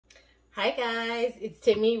Hi guys, it's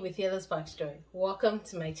Temi with YellowSparksJoy. Welcome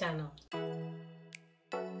to my channel.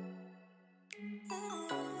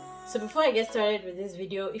 So before I get started with this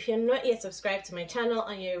video, if you're not yet subscribed to my channel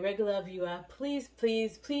and you're a regular viewer, please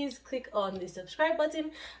click on the subscribe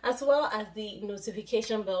button as well as the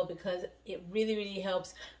notification bell, because it really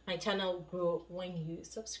helps my channel grow when you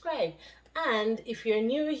subscribe. And if you're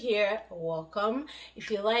new here, welcome. If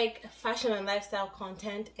you like fashion and lifestyle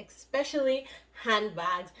content, especially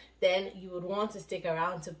handbags, then you would want to stick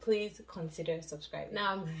around, so please consider subscribing.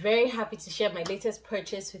 Now, I'm very happy to share my latest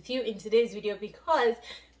purchase with you in today's video, because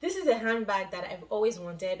this is a handbag that I've always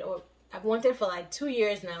wanted, or I've wanted for like 2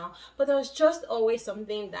 years now, but there was just always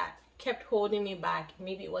something that kept holding me back.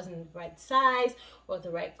 Maybe it wasn't the right size or the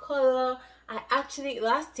right color.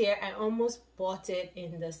 Last year I almost bought it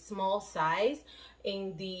in the small size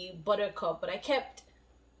in the buttercup, but I kept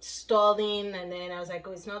stalling, and then I was like,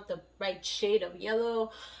 oh, it's not the right shade of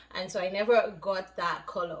yellow, and so I never got that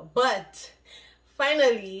color. But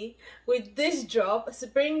finally, with this drop,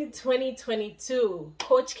 spring 2022,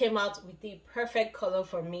 Coach came out with the perfect color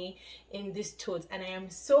for me in this tote, and I am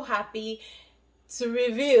so happy to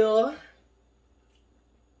reveal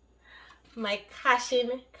my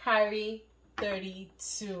Cashin Carry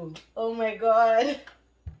 32. Oh my god.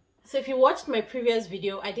 So if you watched my previous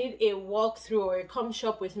video, I did a walkthrough or a come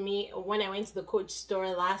shop with me when I went to the Coach store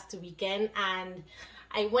last weekend, and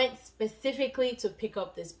I went specifically to pick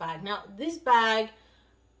up this bag. Now, this bag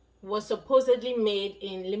was supposedly made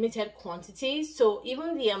in limited quantities, so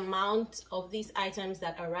even the amount of these items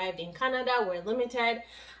that arrived in Canada were limited,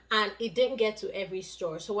 and it didn't get to every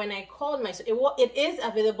store. So when I called my store, it is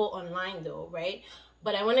available online though, right?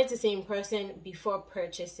 But I wanted to see in person before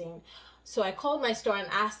purchasing. So I called my store and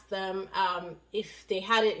asked them if they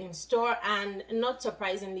had it in store, and not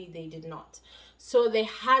surprisingly, they did not. So they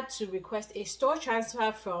had to request a store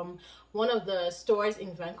transfer from one of the stores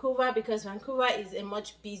in Vancouver, because Vancouver is a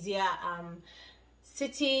much busier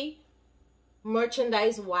city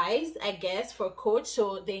merchandise wise, I guess, for Coach.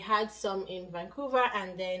 So they had some in Vancouver,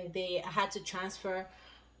 and then they had to transfer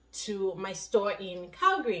to my store in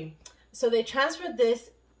Calgary. So they transferred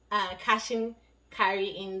this Cashin Carry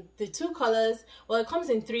in the two colors. Well, it comes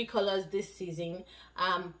in 3 colors this season: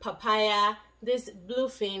 papaya, this blue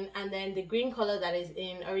fin, and then the green color that is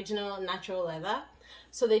in original natural leather.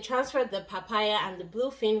 So they transferred the papaya and the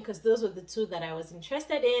blue fin because those were the 2 that I was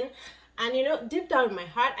interested in. And you know, deep down in my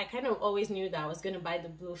heart, I kind of always knew that I was going to buy the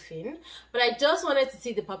blue fin, but I just wanted to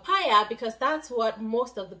see the papaya because that's what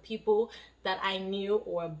most of the people that I knew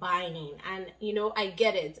were buying. And you know, I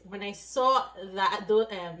get it when I saw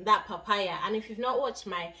that papaya. And if you've not watched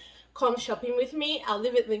my come shopping with me, I'll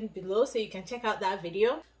leave it linked below so you can check out that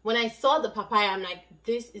video. When I saw the papaya, I'm like,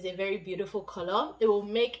 this is a very beautiful color. It will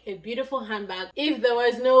make a beautiful handbag if there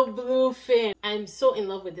was no blue fin. I'm so in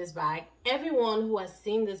love with this bag. Everyone who has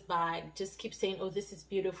seen this bag just keeps saying, oh, this is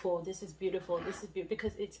beautiful, this is beautiful, this is beautiful,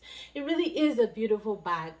 because it really is a beautiful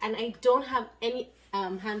bag. And I don't have any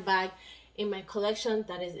handbag in my collection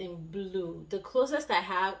that is in blue. The closest I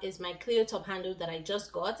have is my clear top handle that I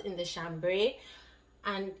just got in the chambray,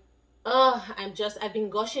 and I've been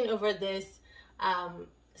gushing over this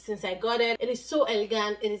since I got it. It is so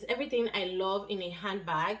elegant. It is everything I love in a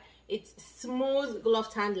handbag. It's smooth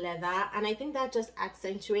gloved hand leather, and I think that just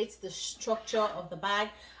accentuates the structure of the bag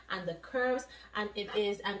and the curves, and it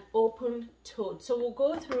is an open tote. So we'll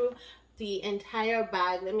go through the entire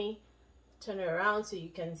bag. Let me turn it around so you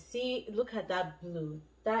can see. Look at that blue.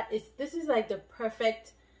 This is like the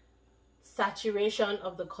perfect saturation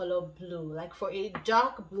of the color blue. Like for a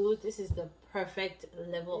dark blue, this is the perfect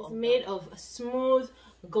level. It's made of smooth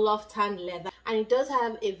gloved hand leather, and it does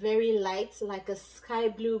have a very light, like a sky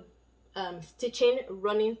blue stitching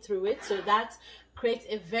running through it, so that creates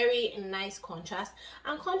a very nice contrast.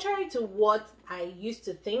 And contrary to what I used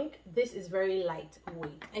to think, this is very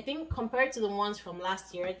lightweight. I think compared to the ones from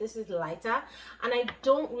last year, this is lighter, and I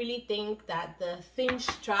don't really think that the thin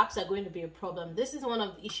straps are going to be a problem. This is one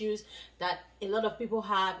of the issues that a lot of people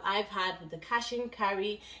I've had with the Cashin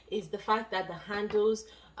Carry, is the fact that the handles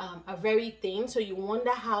are very thin, so you wonder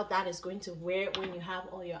how that is going to wear when you have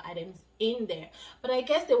all your items in there. But I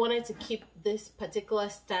guess they wanted to keep this particular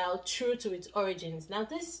style true to its origins. Now,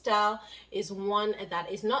 this style is one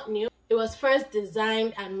that is not new. It was first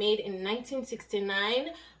designed and made in 1969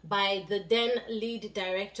 by the then lead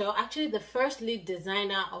director, actually the first lead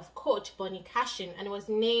designer of Coach, Bonnie Cashin, and it was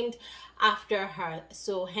named after her,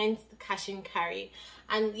 so hence the Cashin Carry.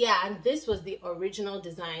 And yeah, and this was the original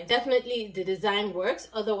design. Definitely the design works,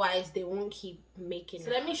 otherwise they won't keep making it.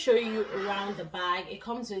 So let me show you around the bag. It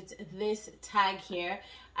comes with this tag here.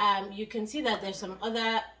 You can see that there's some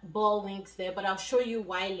other ball links there, but I'll show you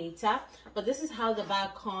why later. But this is how the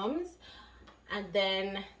bag comes. And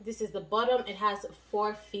then this is the bottom. It has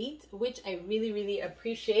 4 feet, which I really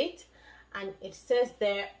appreciate. And it says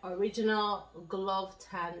there, original glove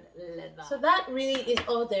tanned leather. So that really is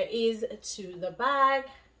all there is to the bag.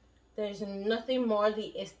 There's nothing more.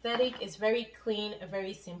 The aesthetic is very clean,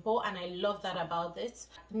 very simple, and I love that about it.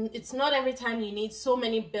 It's not every time you need so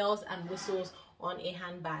many bells and whistles on a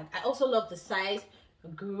handbag. I also love the size.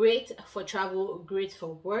 Great for travel, great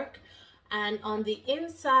for work. And on the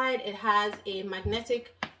inside, it has a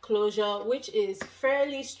magnetic closure, which is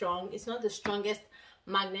fairly strong. It's not the strongest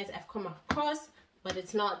magnet I've come across, but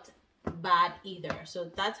it's not bad either. So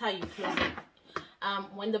that's how you close it.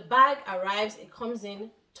 When the bag arrives, it comes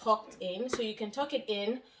in tucked in, so you can tuck it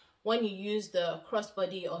in when you use the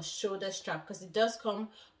crossbody or shoulder strap, because it does come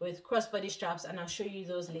with crossbody straps, and I'll show you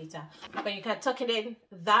those later. But you can tuck it in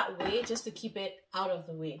that way just to keep it out of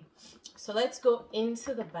the way. So let's go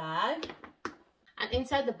into the bag. And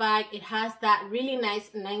inside the bag, it has that really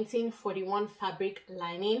nice 1941 fabric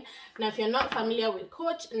lining. Now, if you're not familiar with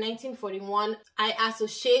Coach 1941, I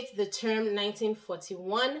associate the term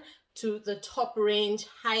 1941 to the top range,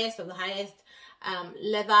 highest of the highest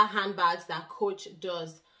leather handbags that Coach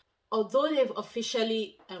does. Although they've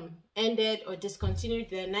officially ended or discontinued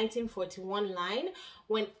their 1941 line,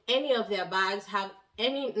 when any of their bags have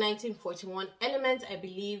any 1941 elements, I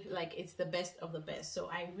believe like it's the best of the best. So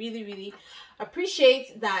I really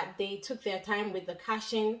appreciate that they took their time with the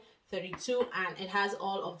Cashin 32, and it has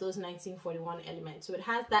all of those 1941 elements. So it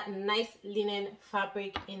has that nice linen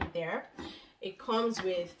fabric in there. It comes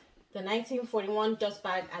with the 1941 dust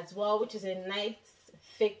bag as well, which is a nice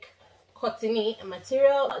thick cottony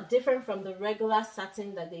material, different from the regular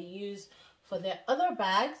satin that they use for their other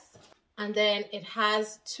bags. And then it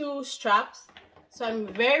has 2 straps. So I'm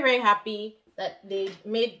very happy that they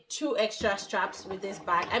made 2 extra straps with this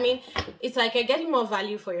bag. I mean, it's like you're getting more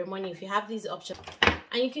value for your money if you have these options.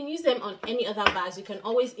 And you can use them on any other bags. You can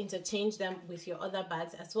always interchange them with your other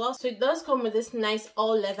bags as well. So it does come with this nice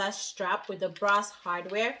all leather strap with the brass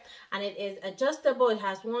hardware, and it is adjustable. It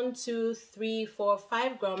has 1, 2, 3, 4,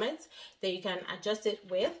 5 grommets that you can adjust it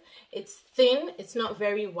with. It's thin, it's not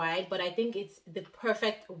very wide, but I think it's the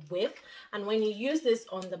perfect width. And when you use this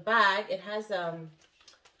on the bag, it has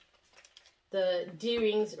the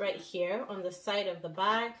D-rings right here on the side of the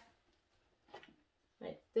bag,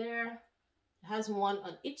 right there. It has 1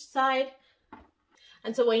 on each side,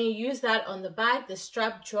 and so when you use that on the bag, the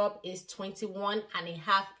strap drop is 21.5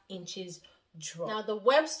 inches drop. Now the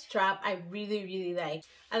web strap I really like.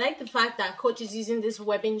 I like the fact that Coach is using this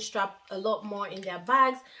webbing strap a lot more in their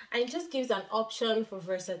bags, and it just gives an option for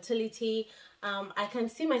versatility. I can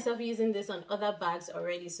see myself using this on other bags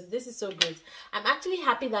already, so this is so good. I'm actually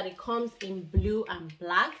happy that it comes in blue and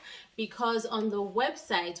black, because on the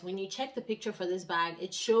website, when you check the picture for this bag,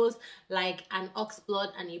 it shows like an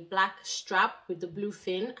oxblood and a black strap with the blue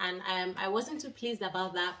fin, and I wasn't too pleased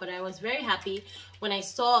about that, but I was very happy when I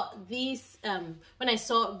saw these when I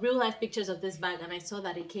saw real life pictures of this bag, and I saw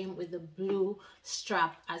that it came with the blue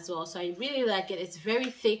strap as well. So I really like it. It's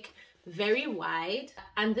very thick, very wide,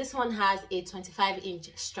 and this one has a 25-inch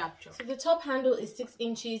strap drop. So the top handle is 6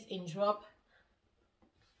 inches in drop,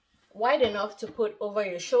 wide enough to put over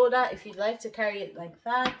your shoulder if you'd like to carry it like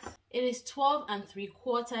that. It is 12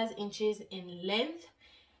 3/4 inches in length,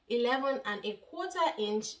 11 1/4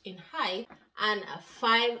 inch in height, and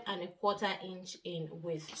 5 1/4 inch in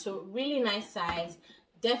width. So really nice size.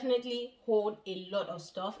 Definitely hold a lot of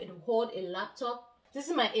stuff. It will hold a laptop. This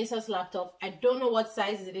is my Asus laptop. I don't know what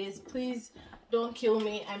size it is. Please don't kill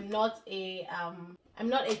me. I'm not a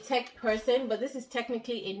tech person, but this is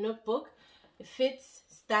technically a notebook. It fits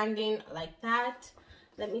standing like that.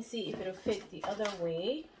 Let me see if it'll fit the other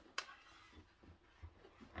way.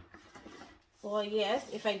 Well, yes,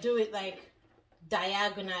 if I do it like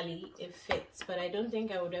diagonally, it fits, but I don't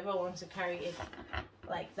think I would ever want to carry it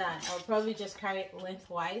like that. I'll probably just carry it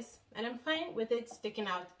lengthwise, and I'm fine with it sticking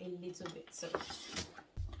out a little bit. So,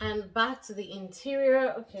 and back to the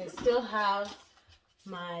interior. Okay, I still have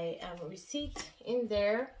my receipt in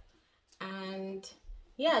there, and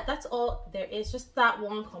yeah, that's all there is. Just that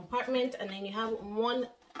one compartment, and then you have one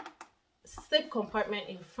slip compartment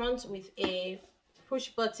in front with a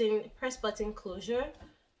press button closure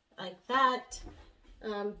like that.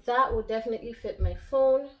 That will definitely fit my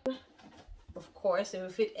phone. Of course, it will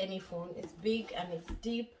fit any phone. It's big and it's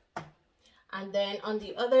deep. And then on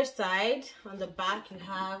the other side, on the back, you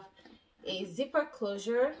have a zipper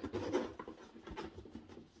closure,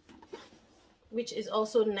 which is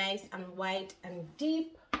also nice and wide and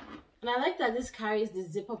deep. And I like that this carries the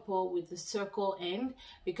zipper pull with the circle end,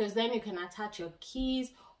 because then you can attach your keys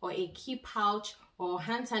or a key pouch or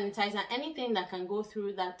hand sanitizer, anything that can go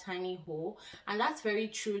through that tiny hole. And that's very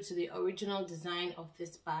true to the original design of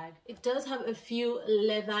this bag. It does have a few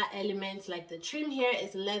leather elements, like the trim here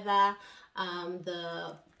is leather,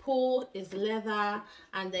 the pull is leather,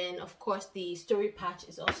 and then of course the story patch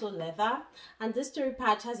is also leather. And this story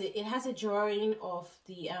patch has a drawing of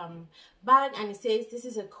the bag, and it says this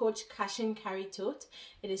is a Coach Cashin carry tote.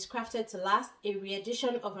 It is crafted to last, a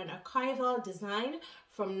re-edition of an archival design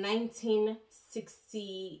from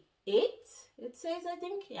 1968. It says, I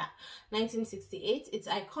think, yeah, 1968. Its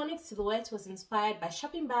iconic silhouette was inspired by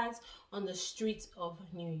shopping bags on the streets of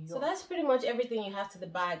New York. So that's pretty much everything you have to the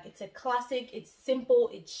bag. It's a classic, it's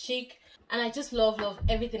simple, it's chic, and I just love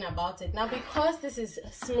everything about it. Now, because this is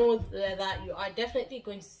smooth leather, you are definitely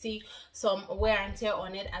going to see some wear and tear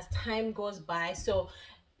on it as time goes by. So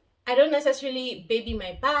I don't necessarily baby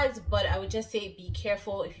my bags, but I would just say be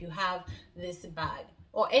careful if you have this bag,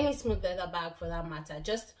 or any smooth leather bag for that matter.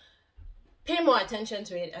 Just pay more attention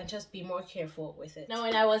to it and just be more careful with it. Now,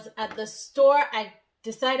 when I was at the store, I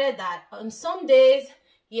decided that on some days,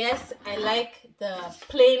 yes, I like the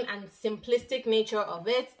plain and simplistic nature of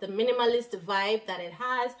it, the minimalist vibe that it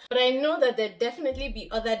has, but I know that there'll definitely be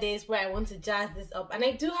other days where I want to jazz this up. And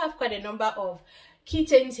I do have quite a number of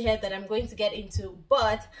keychains here that I'm going to get into,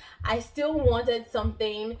 but I still wanted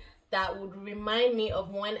something that would remind me of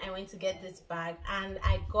when I went to get this bag, and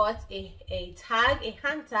I got a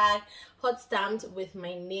hand tag, hot stamped with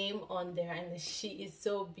my name on there, and she is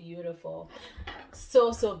so beautiful,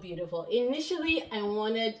 so beautiful. Initially, I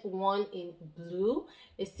wanted one in blue,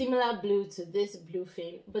 a similar blue to this blue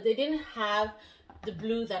fin, but they didn't have the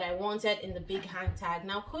blue that I wanted in the big hand tag.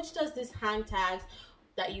 Now, Coach does these hand tags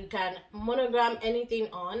that you can monogram anything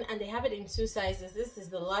on, and they have it in two sizes. This is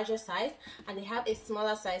the larger size, and they have a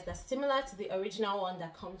smaller size that's similar to the original one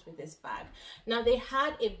that comes with this bag. Now, they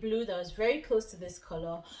had a blue that was very close to this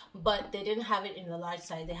color, but they didn't have it in the large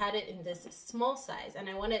size. They had it in this small size, and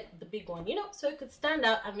I wanted the big one, you know, so it could stand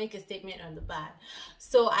out and make a statement on the bag.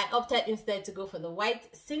 So I opted instead to go for the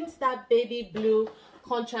white, since that baby blue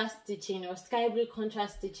contrast stitching or sky blue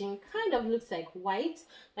contrast stitching kind of looks like white,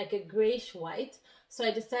 like a grayish white. So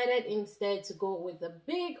I decided instead to go with the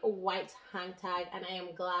big white hand tag, and I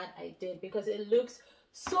am glad I did, because it looks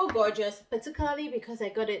so gorgeous, particularly because I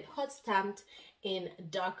got it hot stamped in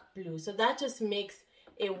dark blue. So that just makes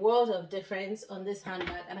a world of difference on this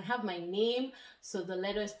handbag. And I have my name, so the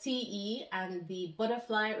letters TE, and the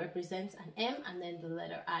butterfly represents an M, and then the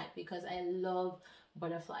letter I, because I love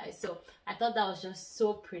butterflies. So I thought that was just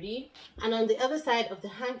so pretty. And on the other side of the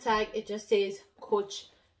hand tag, it just says Coach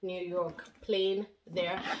New York, plain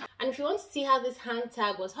there. And if you want to see how this hand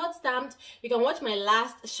tag was hot stamped, you can watch my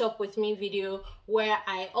last shop with me video, where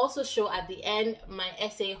I also show at the end my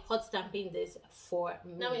essay hot stamping this for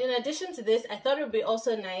me. Now, in addition to this, I thought it would be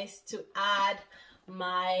also nice to add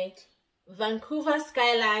my Vancouver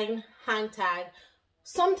skyline hand tag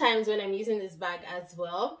sometimes when I'm using this bag as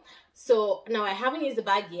well. So now I haven't used the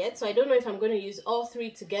bag yet, so I don't know if I'm going to use all three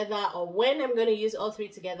together or when I'm going to use all three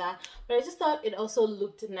together, but I just thought it also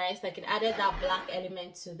looked nice, like it added that black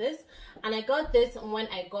element to this. And I got this when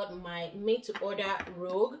I got my made to order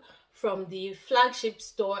Rogue from the flagship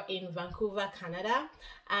store in Vancouver, Canada.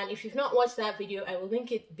 And if you've not watched that video, I will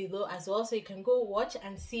link it below as well, so you can go watch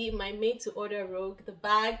and see my made to order Rogue, the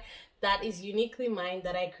bag that is uniquely mine,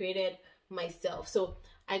 that I created myself. So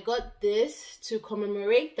I got this to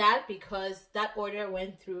commemorate that, because that order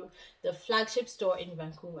went through the flagship store in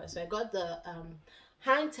Vancouver. So I got the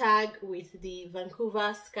hand tag with the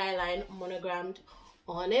Vancouver skyline monogrammed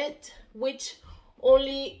on it, which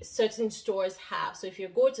only certain stores have. So if you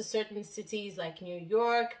go to certain cities like New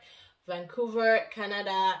York, Vancouver,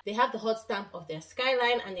 Canada, they have the hot stamp of their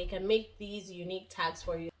skyline, and they can make these unique tags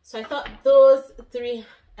for you. So I thought those three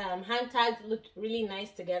hand tags looked really nice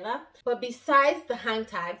together. But besides the hand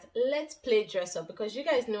tags, let's play dress up, because you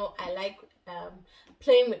guys know I like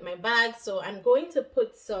playing with my bags. So I'm going to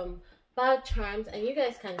put some bag charms, and you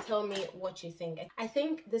guys can tell me what you think. I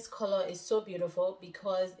think this color is so beautiful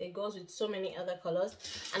because it goes with so many other colors,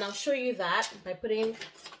 and I'll show you that by putting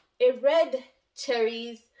a red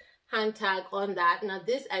cherries hand tag on that. Now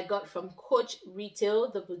this I got from Coach Retail,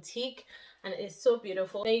 the boutique, and it's so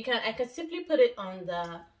beautiful. Now I can simply put it on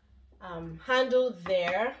the handle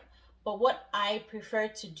there, but what I prefer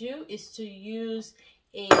to do is to use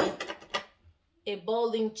a ball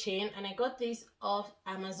link chain, and I got this off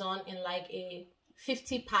Amazon in like a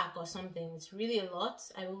 50 pack or something. It's really a lot.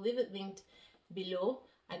 I will leave it linked below.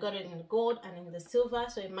 I got it in the gold and in the silver,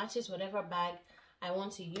 so it matches whatever bag I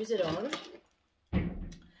want to use it on,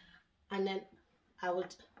 and then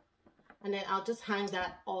I'll just hang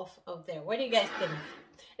that off of there. What do you guys think?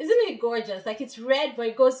 Isn't it gorgeous? Like, it's red, but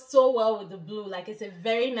it goes so well with the blue. Like, it's a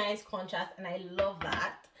very nice contrast, and I love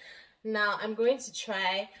that. Now I'm going to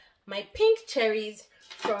try my pink cherries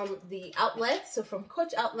from the outlet. So from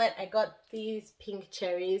Coach Outlet, I got these pink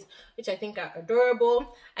cherries, which I think are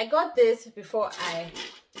adorable. I got this before I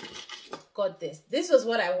got this. This was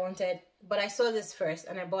what I wanted, but I saw this first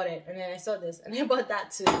and I bought it, and then I saw this and I bought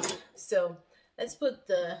that too. So let's put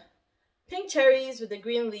the pink cherries with the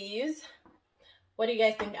green leaves. What do you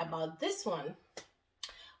guys think about this one?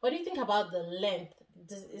 What do you think about the length?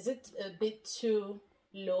 Is it a bit too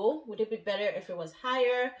low? Would it be better if it was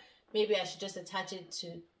higher? Maybe I should just attach it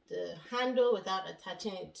to the handle without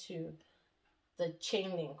attaching it to the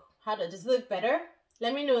chain link. Does it look better?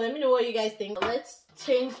 Let me know what you guys think. Let's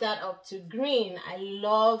change that up to green. I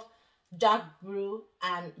love dark blue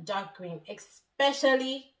and dark green,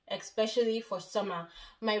 especially for summer.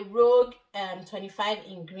 My Rogue 25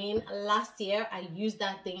 in green, last year I used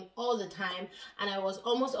that thing all the time, and I was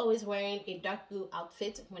almost always wearing a dark blue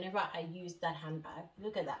outfit whenever I used that handbag.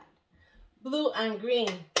 Look at that, blue and green,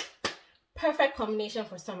 perfect combination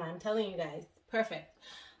for summer. I'm telling you guys, perfect.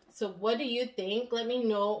 So what do you think? Let me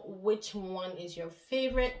know which one is your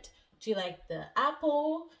favorite. Do you like the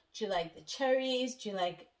apple? Do you like the cherries? Do you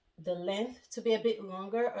like the length to be a bit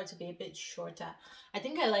longer or to be a bit shorter? I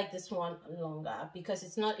think I like this one longer because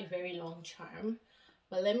it's not a very long charm.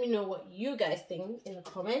 But let me know what you guys think in the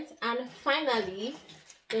comments. And finally,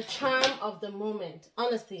 the charm of the moment.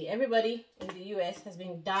 Honestly, everybody in the US has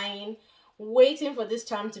been dying, waiting for this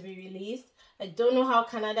charm to be released. I don't know how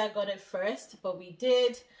Canada got it first, but we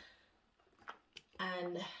did.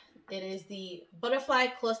 And it is the butterfly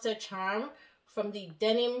cluster charm from the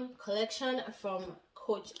denim collection from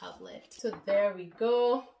Coach Outlet. So there we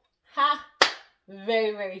go. Ha!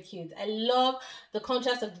 Very, very cute. I love the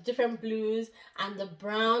contrast of the different blues and the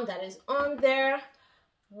brown that is on there.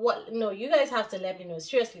 No, you guys have to let me know,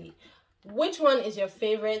 seriously, which one is your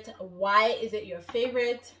favorite? Why is it your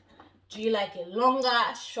favorite? Do you like it longer,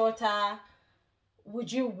 shorter?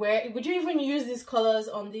 Would you even use these colors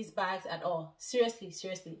on these bags at all? Seriously,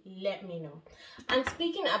 let me know. And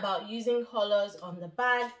speaking about using colors on the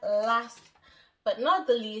bag, last but not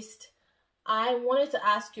the least, I wanted to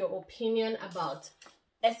ask your opinion about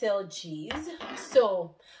SLGs.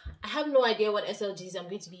 So I have no idea what SLGs I'm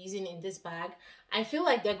going to be using in this bag. I feel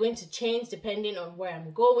like they're going to change depending on where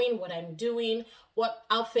I'm going, what I'm doing, what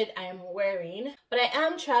outfit I am wearing. But I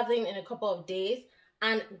am traveling in a couple of days,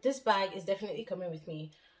 and this bag is definitely coming with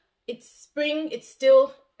me. It's spring, it's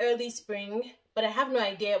still early spring, but I have no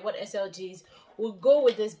idea what SLGs will go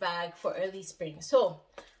with this bag for early spring. So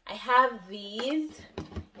I have these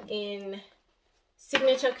in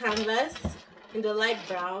signature canvas in the light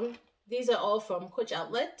brown. These are all from Coach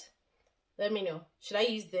Outlet. Let me know, should I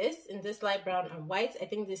use this in this light brown and white? I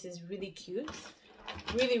think this is really cute,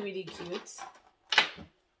 really cute.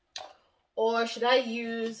 Or should I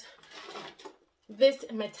use this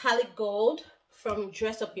metallic gold from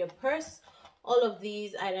Dress Up Your Purse? All of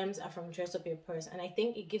these items are from Dress Up Your Purse, and I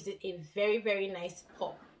think it gives it a very nice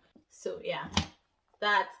pop. So yeah,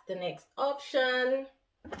 that's the next option.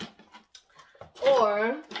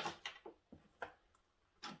 Or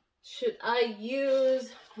should I use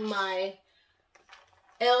my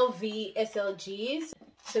LV SLGs?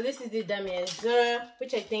 So this is the Demi Azur,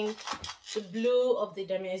 which I think the blue of the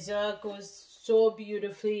Demi Azur goes so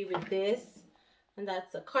beautifully with this. And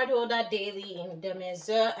that's a card holder daily in Demi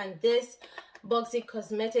Azur. And this Boxy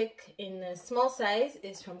Cosmetic in a small size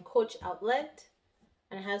is from Coach Outlet,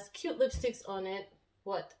 and it has cute lipsticks on it.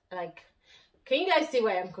 Can you guys see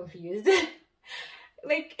why I'm confused?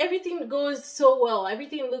 Like, everything goes so well,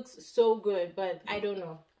 everything looks so good, but I don't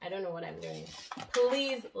know what I'm wearing.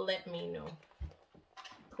 Please let me know.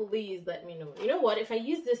 Please let me know. You know what, if I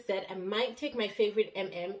use this set, I might take my favorite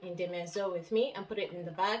MM in Demi Azur with me and put it in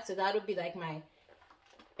the bag, so that would be like my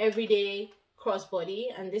everyday crossbody,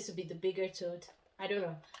 and this would be the bigger tote. I don't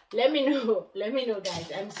know. Let me know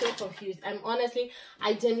guys. I'm so confused.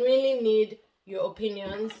 I genuinely need your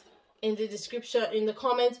opinions in the description, in the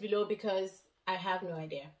comments below, because I have no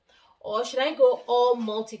idea. Or should I go all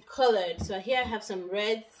multicolored? So here I have some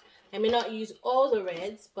reds. I may not use all the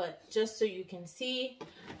reds, but just so you can see.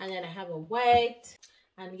 And then I have a white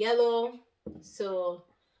and yellow. So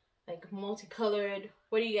like multicolored.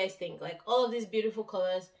 What do you guys think? Like all of these beautiful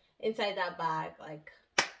colors inside that bag. Like,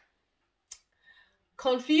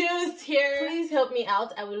 confused here. Please help me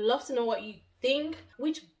out. I would love to know what you think.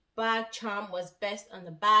 Which bag charm was best on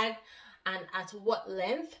the bag and at what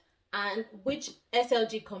length? and which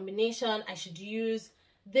SLG combination I should use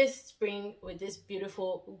this spring with this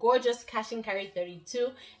beautiful, gorgeous Cashin Carry 32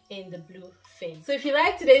 in the blue fin. So if you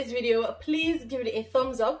like today's video, please give it a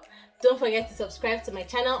thumbs up. Don't forget to subscribe to my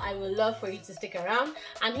channel. I would love for you to stick around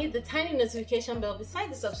and hit the tiny notification bell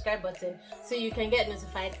beside the subscribe button so you can get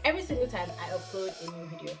notified every single time I upload a new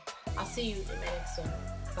video. I'll see you in my next one.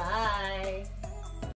 Bye!